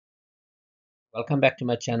Welcome back to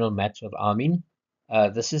my channel, Maths with Armin.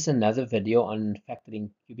 This is another video on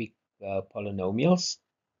factoring cubic polynomials.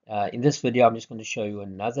 In this video, I'm just going to show you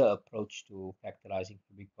another approach to factorizing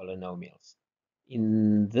cubic polynomials.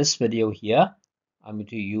 In this video here, I'm going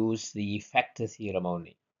to use the factor theorem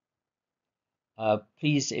only.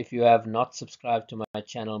 Please, if you have not subscribed to my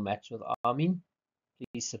channel, Maths with Armin,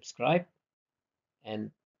 please subscribe.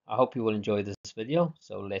 And I hope you will enjoy this video.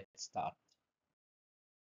 So let's start.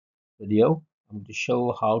 Video. I'm going to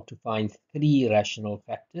show how to find three rational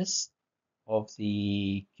factors of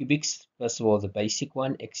the cubics. First of all, the basic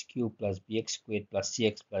one, x cubed plus bx squared plus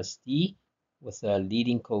cx plus d, with a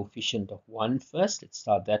leading coefficient of 1 first. Let's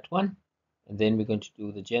start that one. And then we're going to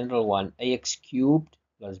do the general one, ax cubed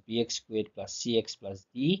plus bx squared plus cx plus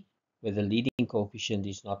d, where the leading coefficient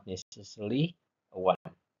is not necessarily a 1.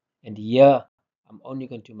 And here, I'm only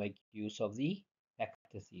going to make use of the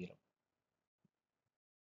factor theorem.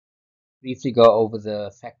 Briefly go over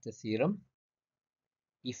the factor theorem.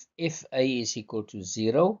 If fa is equal to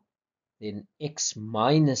 0, then x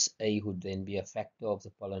minus a would then be a factor of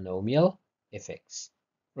the polynomial fx.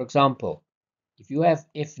 For example, if you have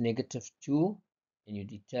f negative 2 and you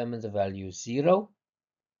determine the value 0,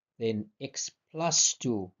 then x plus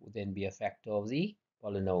 2 would then be a factor of the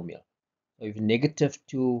polynomial. So if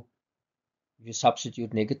you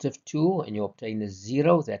substitute negative 2 and you obtain a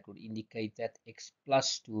 0, that would indicate that x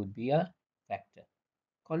plus 2 would be a factor.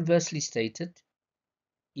 Conversely stated,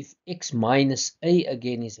 if x minus a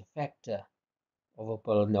again is a factor of a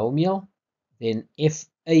polynomial, then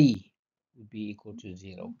fa would be equal to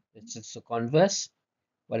 0. That's just the converse.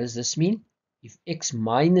 What does this mean? If x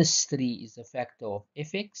minus 3 is a factor of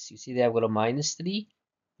fx, you see there I've got a minus 3,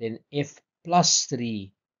 then f plus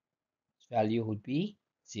 3 value would be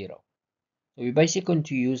 0. So we're basically going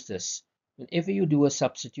to use this. Whenever you do a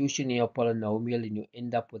substitution in your polynomial and you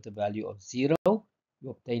end up with a value of 0, you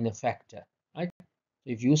obtain a factor, right? So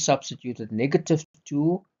if you substituted negative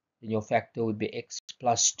 2, then your factor would be x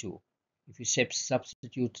plus 2. If you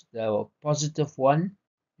substitute the positive 1,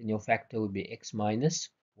 then your factor would be x minus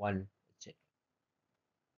 1, etc.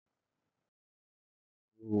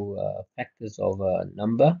 Factors of a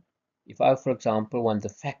number. If I, for example, want the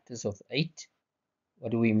factors of 8, what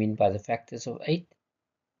do we mean by the factors of 8?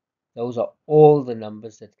 Those are all the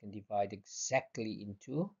numbers that can divide exactly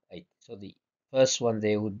into 8. So the first one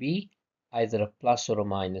there would be either a plus or a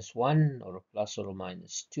minus 1, or a plus or a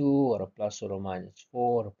minus 2, or a plus or a minus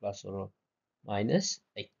 4, or a plus or a minus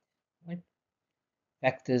 8. Right?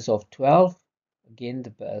 Factors of 12, again,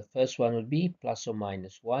 the first one would be plus or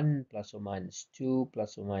minus 1, plus or minus 2,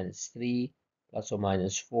 plus or minus 3, plus or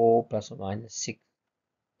minus 4, plus or minus 6,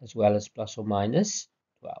 as well as plus or minus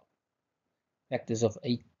 12. Factors of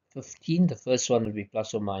 8, 15, the first one would be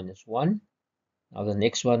plus or minus 1. Now the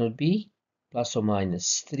next one would be plus or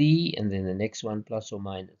minus 3, and then the next one plus or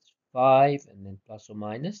minus 5, and then plus or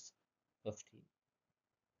minus 15.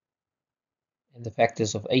 And the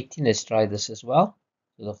factors of 18, let's try this as well.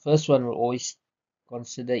 So the first one we'll always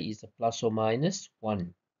consider is the plus or minus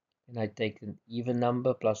 1. Then I take an even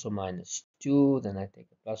number, plus or minus 2, then I take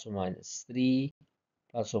a plus or minus 3,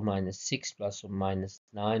 plus or minus 6, plus or minus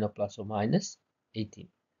 9, or plus or minus 18.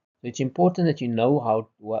 So it's important that you know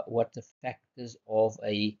what the factors of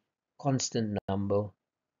a constant number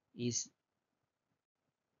is.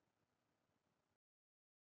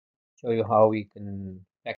 Show you how we can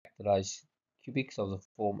factorize cubics of the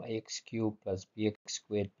form ax cubed plus bx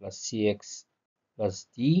squared plus cx plus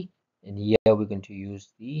d, and here we're going to use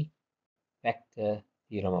the factor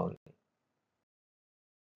theorem only.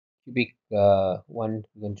 Cubic one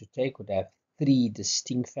we're going to take would have three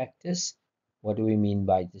distinct factors. What do we mean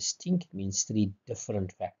by distinct? It means three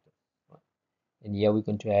different factors. And here we're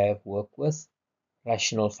going to work with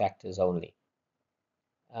rational factors only.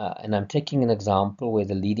 And I'm taking an example where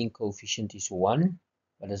the leading coefficient is 1.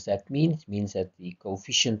 What does that mean? It means that the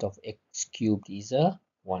coefficient of x cubed is a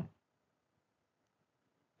 1.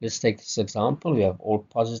 Let's take this example. We have all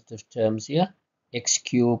positive terms here. X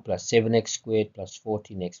cubed plus 7x squared plus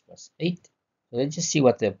 14x plus 8. So let's just see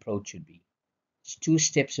what the approach should be. There's two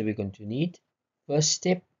steps that we're going to need. First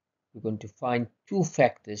step, we're going to find two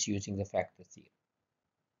factors using the factor theorem.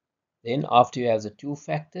 Then after you have the two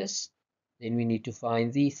factors, then we need to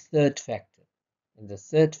find the third factor. And the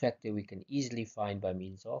third factor we can easily find by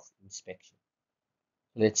means of inspection.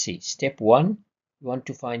 Let's see. Step 1, we want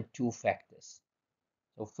to find two factors.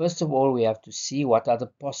 So first of all, we have to see what are the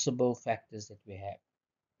possible factors that we have.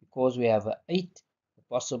 Because we have 8, the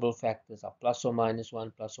possible factors are plus or minus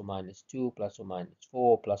 1, plus or minus 2, plus or minus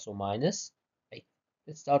 4, plus or minus 8.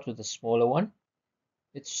 Let's start with the smaller one.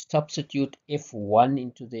 Let's substitute f1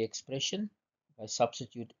 into the expression. I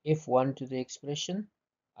substitute f1 to the expression,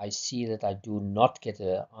 I see that I do not get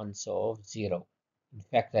an answer of 0. In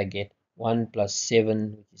fact, I get 1 plus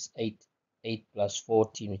 7, which is 8, 8 plus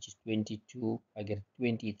 14, which is 22. I get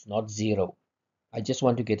 20, it's not 0. I just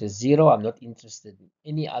want to get a 0. I'm not interested in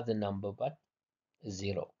any other number but a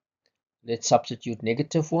 0. Let's substitute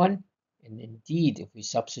negative 1. And indeed, if we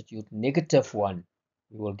substitute negative 1,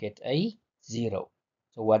 we will get a 0.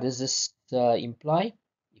 So what does this imply?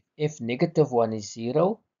 If negative 1 is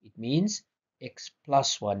 0, it means x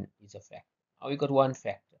plus 1 is a factor. Now we got one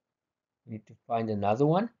factor. We need to find another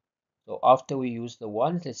one. So after we use the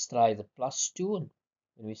 1, let's try the plus 2. And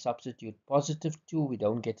when we substitute positive 2, we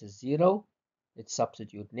don't get a 0. Let's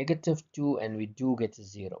substitute negative 2, and we do get a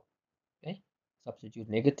 0. Okay? Substitute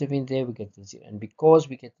negative in there, we get the 0. And because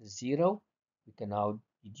we get the 0, we can now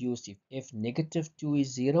deduce if negative 2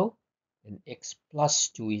 is 0, then x plus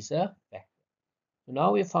 2 is a factor. So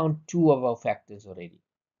now we've found two of our factors already.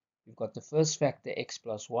 We've got the first factor x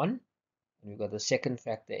plus 1, and we've got the second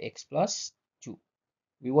factor x plus 2.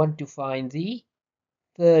 We want to find the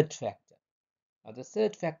third factor. Now the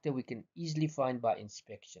third factor we can easily find by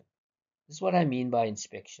inspection. This is what I mean by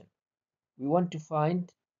inspection. We want to find,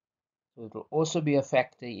 so it will also be a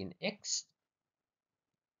factor in x.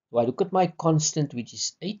 So I look at my constant, which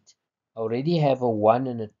is 8. I already have a 1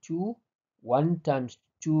 and a 2. 1 times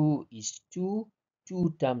 2 is 2.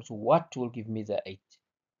 2 times what will give me the 8?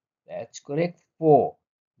 That's correct, 4.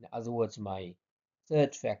 In other words, my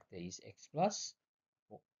third factor is x plus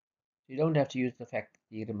 4. You don't have to use the factor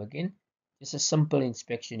theorem again. Just a simple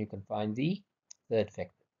inspection, you can find the third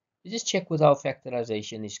factor. You just check whether our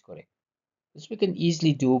factorization is correct. This we can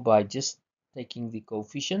easily do by just taking the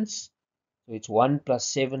coefficients. So it's 1 plus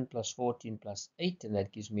 7 plus 14 plus 8, and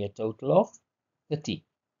that gives me a total of 30.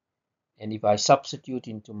 And if I substitute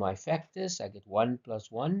into my factors, I get 1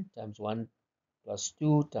 plus 1 times 1 plus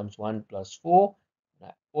 2 times 1 plus 4, and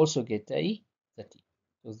I also get a 30.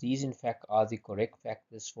 So these in fact are the correct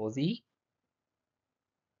factors for the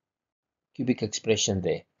cubic expression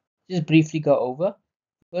there. Just briefly go over.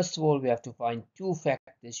 First of all, we have to find two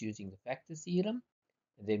factors using the factor theorem,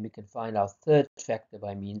 and then we can find our third factor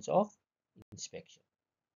by means of inspection.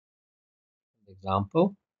 For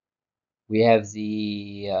example, we have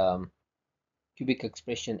the cubic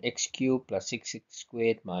expression x cubed plus 6x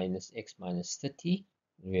squared minus x minus 30.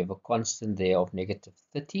 We have a constant there of negative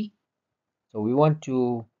 30. So we want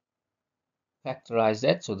to factorize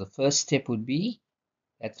that. So the first step would be,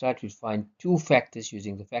 that's right, we find two factors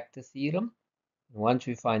using the factor theorem. And once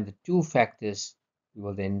we find the two factors, we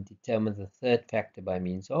will then determine the third factor by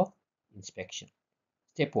means of inspection.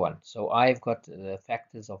 Step 1. So I've got the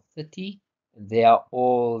factors of 30, and they are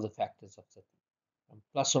all the factors of 30. From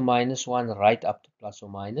plus or minus 1 right up to plus or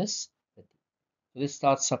minus 30. So let's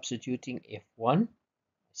start substituting f1.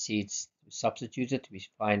 See, it's substituted. We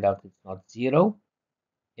find out it's not 0.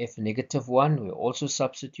 F negative 1, we also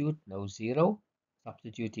substitute, no 0.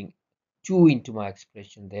 Substituting 2 into my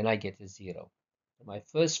expression, then I get a 0. So my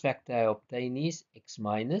first factor I obtain is x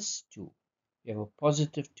minus 2. If you have a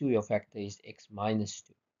positive 2, your factor is x minus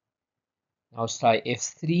 2. Now let's try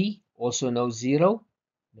f3, also no 0.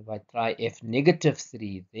 If I try f negative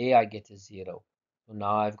 3, there I get a 0. So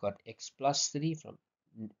now I've got x plus 3. From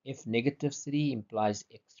f negative 3 implies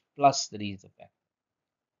x plus 3 is a factor.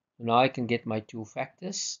 So now I can get my two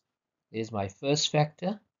factors. There's my first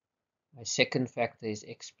factor. My second factor is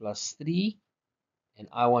x plus 3. And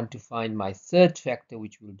I want to find my third factor,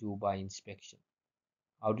 which we'll do by inspection.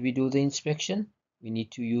 How do we do the inspection? We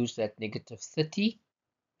need to use that negative 30.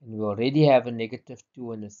 And we already have a negative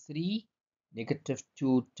 2 and a 3. Negative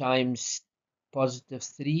 2 times positive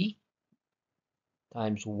 3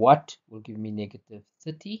 times what will give me negative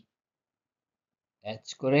 30?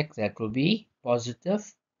 That's correct. That will be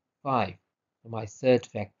positive 5. So my third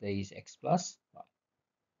factor is x plus 5.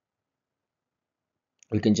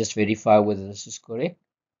 We can just verify whether this is correct.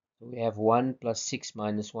 So we have 1 plus 6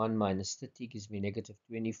 minus 1 minus 30 gives me negative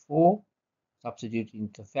 24. Substitute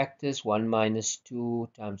into factors. 1 minus 2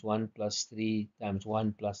 times 1 plus 3 times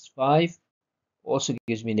 1 plus 5 also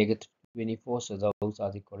gives me negative 24. So those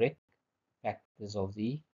are the correct factors of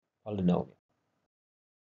the polynomial.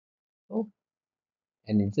 Oh.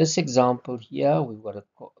 And in this example here, we've got a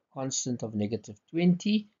constant of negative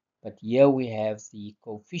 20. But here we have the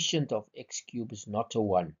coefficient of x cubed is not a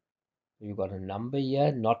 1. So we've got a number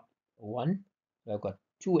here, not a 1. So I've got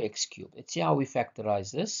 2x cubed. Let's see how we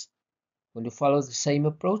factorize this. We're going to follow the same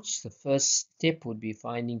approach. The first step would be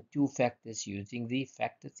finding two factors using the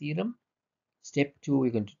factor theorem. Step 2,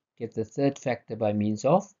 we're going to get the third factor by means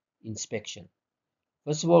of inspection.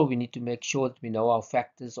 First of all, we need to make sure that we know our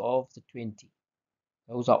factors of the 20.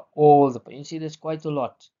 Those are all the, you see there's quite a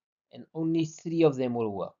lot, and only 3 of them will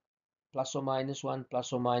work. Plus or minus 1,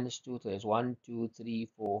 plus or minus 2, so there's 1, 2, 3,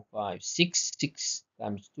 4, 5, 6. 6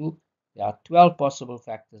 times 2. There are 12 possible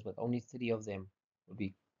factors, but only 3 of them will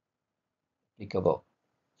be applicable.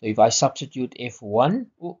 So if I substitute f1,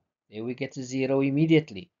 oh, there we get a 0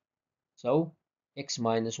 immediately. So x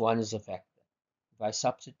minus 1 is a factor. If I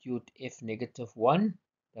substitute f negative 1,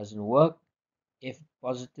 doesn't work. F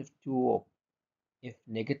positive 2 or f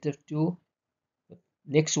negative 2. The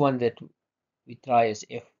next one that we try is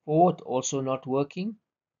f4, also not working.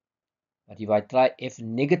 But if I try f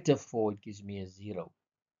negative 4, it gives me a 0.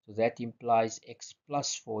 So that implies x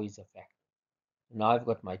plus 4 is a factor. So now I've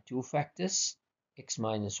got my two factors. X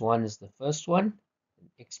minus 1 is the first one, and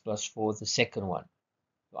x plus 4 is the second one.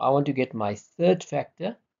 So I want to get my third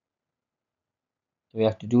factor. So we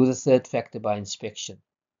have to do the third factor by inspection.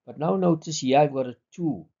 But now notice here I've got a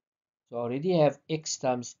 2. So I already have x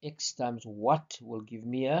times what will give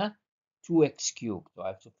me a 2x cubed. So I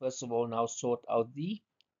have to first of all now sort out the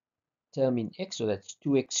term in x. So that's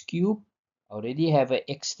 2x cubed. I already have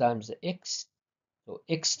a x times the x. So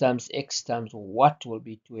x times what will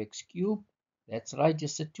be 2x cubed? That's right,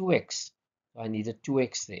 just a 2x. So I need a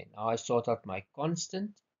 2x there. Now I sort out my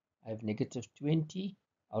constant. I have negative 20.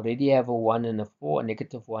 I already have a 1 and a 4, a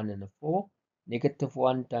negative 1 and a 4. Negative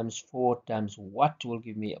 1 times 4 times what will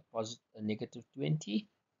give me a negative 20.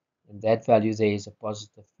 And that value there is a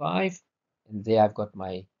positive 5. And there I've got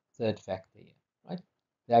my third factor here. Right?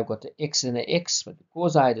 There I've got an x and an x. But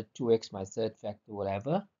because I had a 2x, my third factor will have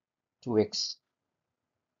a 2x.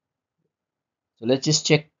 So let's just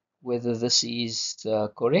check whether this is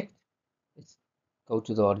correct. Let's go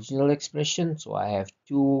to the original expression. So I have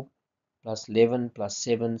 2 plus 11 plus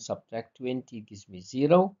 7 subtract 20 gives me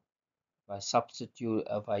 0.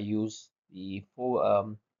 If I use the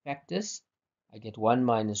four factors, I get 1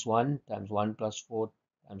 minus 1 times 1 plus 4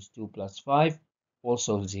 times 2 plus 5,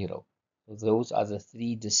 also 0. So those are the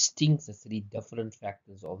three different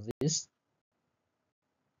factors of this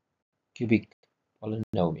cubic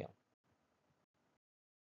polynomial.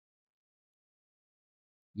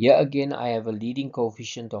 Here again, I have a leading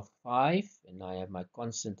coefficient of 5 and I have my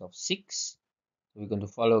constant of 6. So we're going to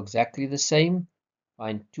follow exactly the same.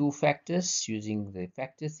 Find two factors using the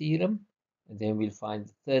factor theorem, and then we'll find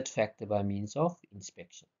the third factor by means of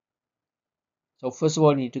inspection. So first of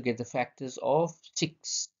all, we need to get the factors of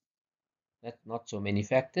 6. That's not so many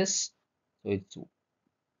factors. So it's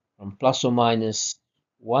from plus or minus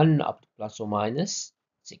 1 up to plus or minus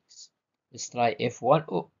 6. Let's try f1.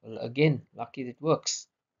 Oh, well, again, lucky it works.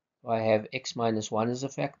 So I have x minus 1 as a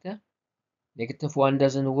factor. Negative 1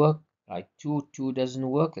 doesn't work. Try 2. 2 doesn't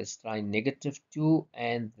work. Let's try negative 2,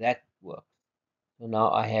 and that works. So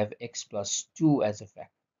now I have x plus 2 as a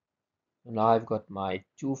factor. So now I've got my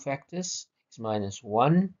two factors, x minus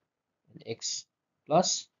 1 and x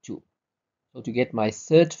plus 2. So to get my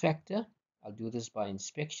third factor, I'll do this by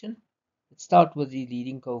inspection. Let's start with the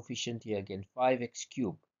leading coefficient here again, 5x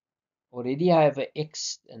cubed. Already I have an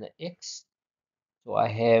x and an x. So I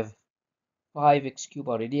have 5x cubed.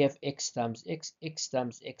 I already have x times x. X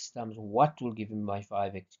times what will give me my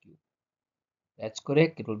 5x cubed? That's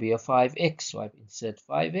correct. It will be a 5x. So I insert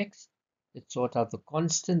 5x. Let's sort out the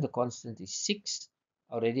constant. The constant is 6.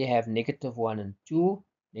 I already have negative 1 and 2.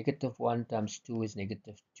 Negative 1 times 2 is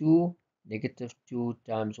negative 2. Negative 2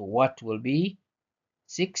 times what will be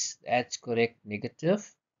 6. That's correct.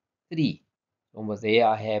 Negative 3. Over there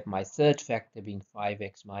I have my third factor being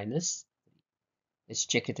 5x minus 3. Let's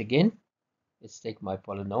check it again. Let's take my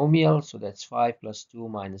polynomial. So that's 5 plus 2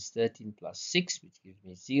 minus 13 plus 6, which gives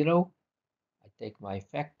me 0. I take my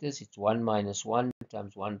factors. It's 1 minus 1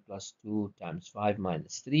 times 1 plus 2 times 5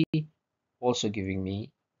 minus 3, also giving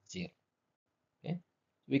me 0. Okay.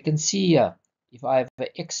 We can see here, if I have an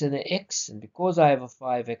x and an x, and because I have a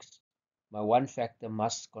 5x, my one factor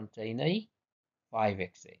must contain a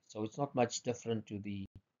 5x there. So it's not much different to the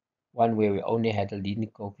one where we only had a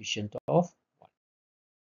leading coefficient of 1.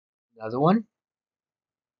 Another one,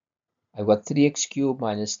 I've got 3x cubed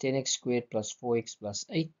minus 10x squared plus 4x plus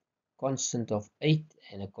 8, constant of 8,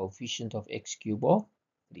 and a coefficient of x cubed of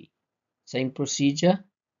 3. Same procedure.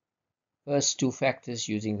 First two factors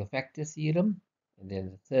using the factor theorem, and then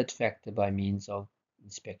the third factor by means of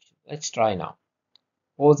inspection. Let's try now.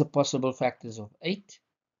 All the possible factors of 8,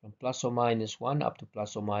 from plus or minus 1 up to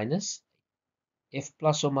plus or minus 8. If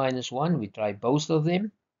plus or minus 1, we try both of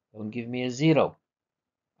them, don't give me a 0.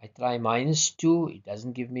 I try minus 2, it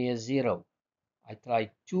doesn't give me a 0. I try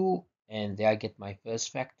 2, and there I get my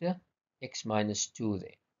first factor, x minus 2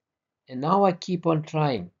 there. And now I keep on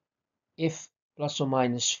trying. If plus or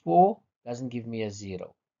minus 4, doesn't give me a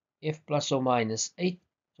 0. F plus or minus 8.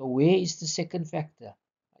 So where is the second factor?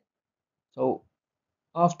 So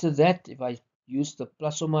after that, if I use the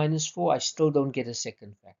plus or minus 4, I still don't get a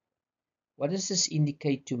second factor. What does this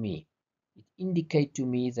indicate to me? It indicates to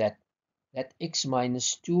me that x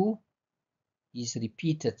minus 2 is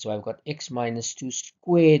repeated. So I've got x minus 2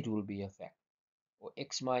 squared will be a factor. Or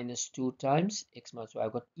x minus 2 times x minus 2.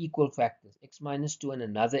 I've got equal factors. X minus 2 and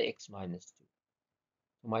another x minus 2.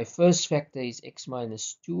 So my first factor is x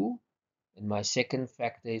minus 2. And my second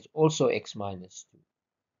factor is also x minus 2.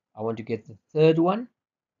 I want to get the third one.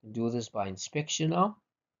 Do this by inspection now.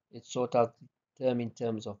 Let's sort out the term in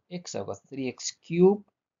terms of x. I've got 3x cubed.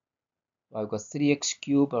 I've got 3x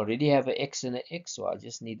cubed. I already have an x and an x, so I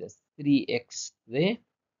just need a 3x there.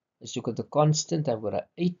 Let's look at the constant. I've got an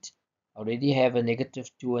 8. I already have a negative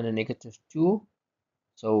 2 and a negative 2.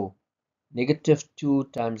 So negative 2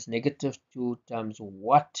 times negative 2 times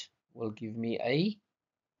what will give me a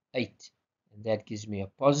 8. And that gives me a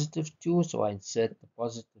positive 2. So I insert the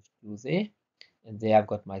positive 2 there. And there I've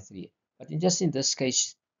got my 3. But just in this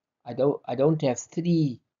case, I don't have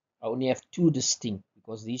 3. I only have 2 distinct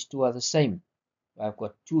because these two are the same. So I've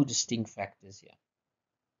got 2 distinct factors here.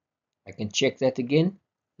 I can check that again.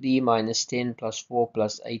 3 minus 10 plus 4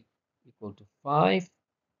 plus 8 equal to 5.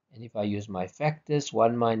 And if I use my factors,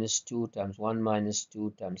 1 minus 2 times 1 minus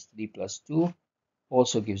 2 times 3 plus 2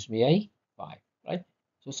 also gives me a 5, right?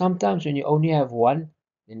 So sometimes when you only have 1,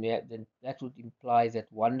 then that would imply that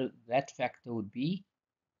that factor would be,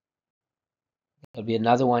 there'll be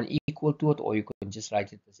another one equal to it, or you can just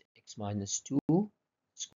write it as x minus 2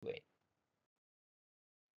 squared.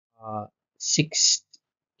 6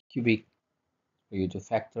 cubic for you to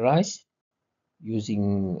factorize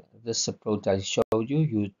using this approach I showed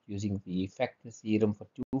you, using the factor theorem for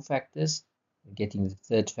 2 factors, and getting the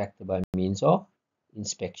third factor by means of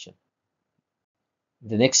inspection.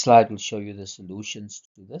 The next slide will show you the solutions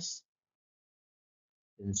to this,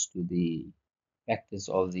 to the factors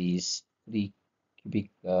of these 3 cubic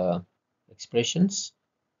expressions.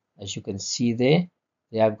 As you can see there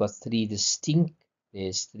I've got 3 distinct,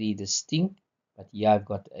 there's 3 distinct, but here I've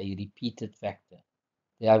got a repeated factor.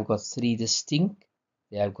 There I've got 3 distinct,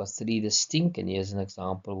 there I've got 3 distinct, and here's an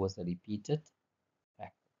example with a repeated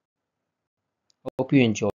factor. I hope you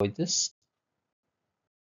enjoyed this.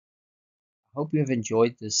 I hope you have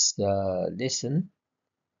enjoyed this lesson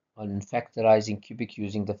on factorizing cubic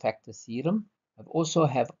using the factor theorem. I also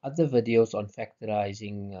have other videos on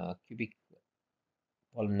factorizing cubic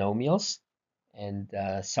polynomials, and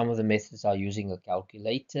some of the methods are using a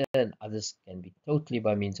calculator, and others can be totally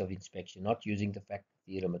by means of inspection, not using the factor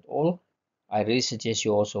theorem at all. I really suggest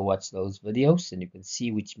you also watch those videos, and you can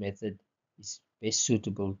see which method is best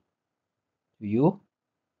suitable to you.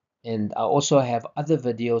 And I also have other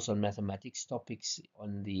videos on mathematics topics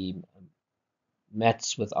on the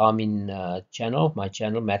Maths with Armin channel, my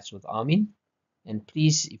channel Maths with Armin. And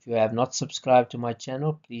please, if you have not subscribed to my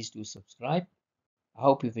channel, please do subscribe. I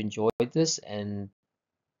hope you've enjoyed this and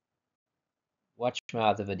watch my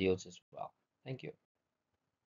other videos as well. Thank you.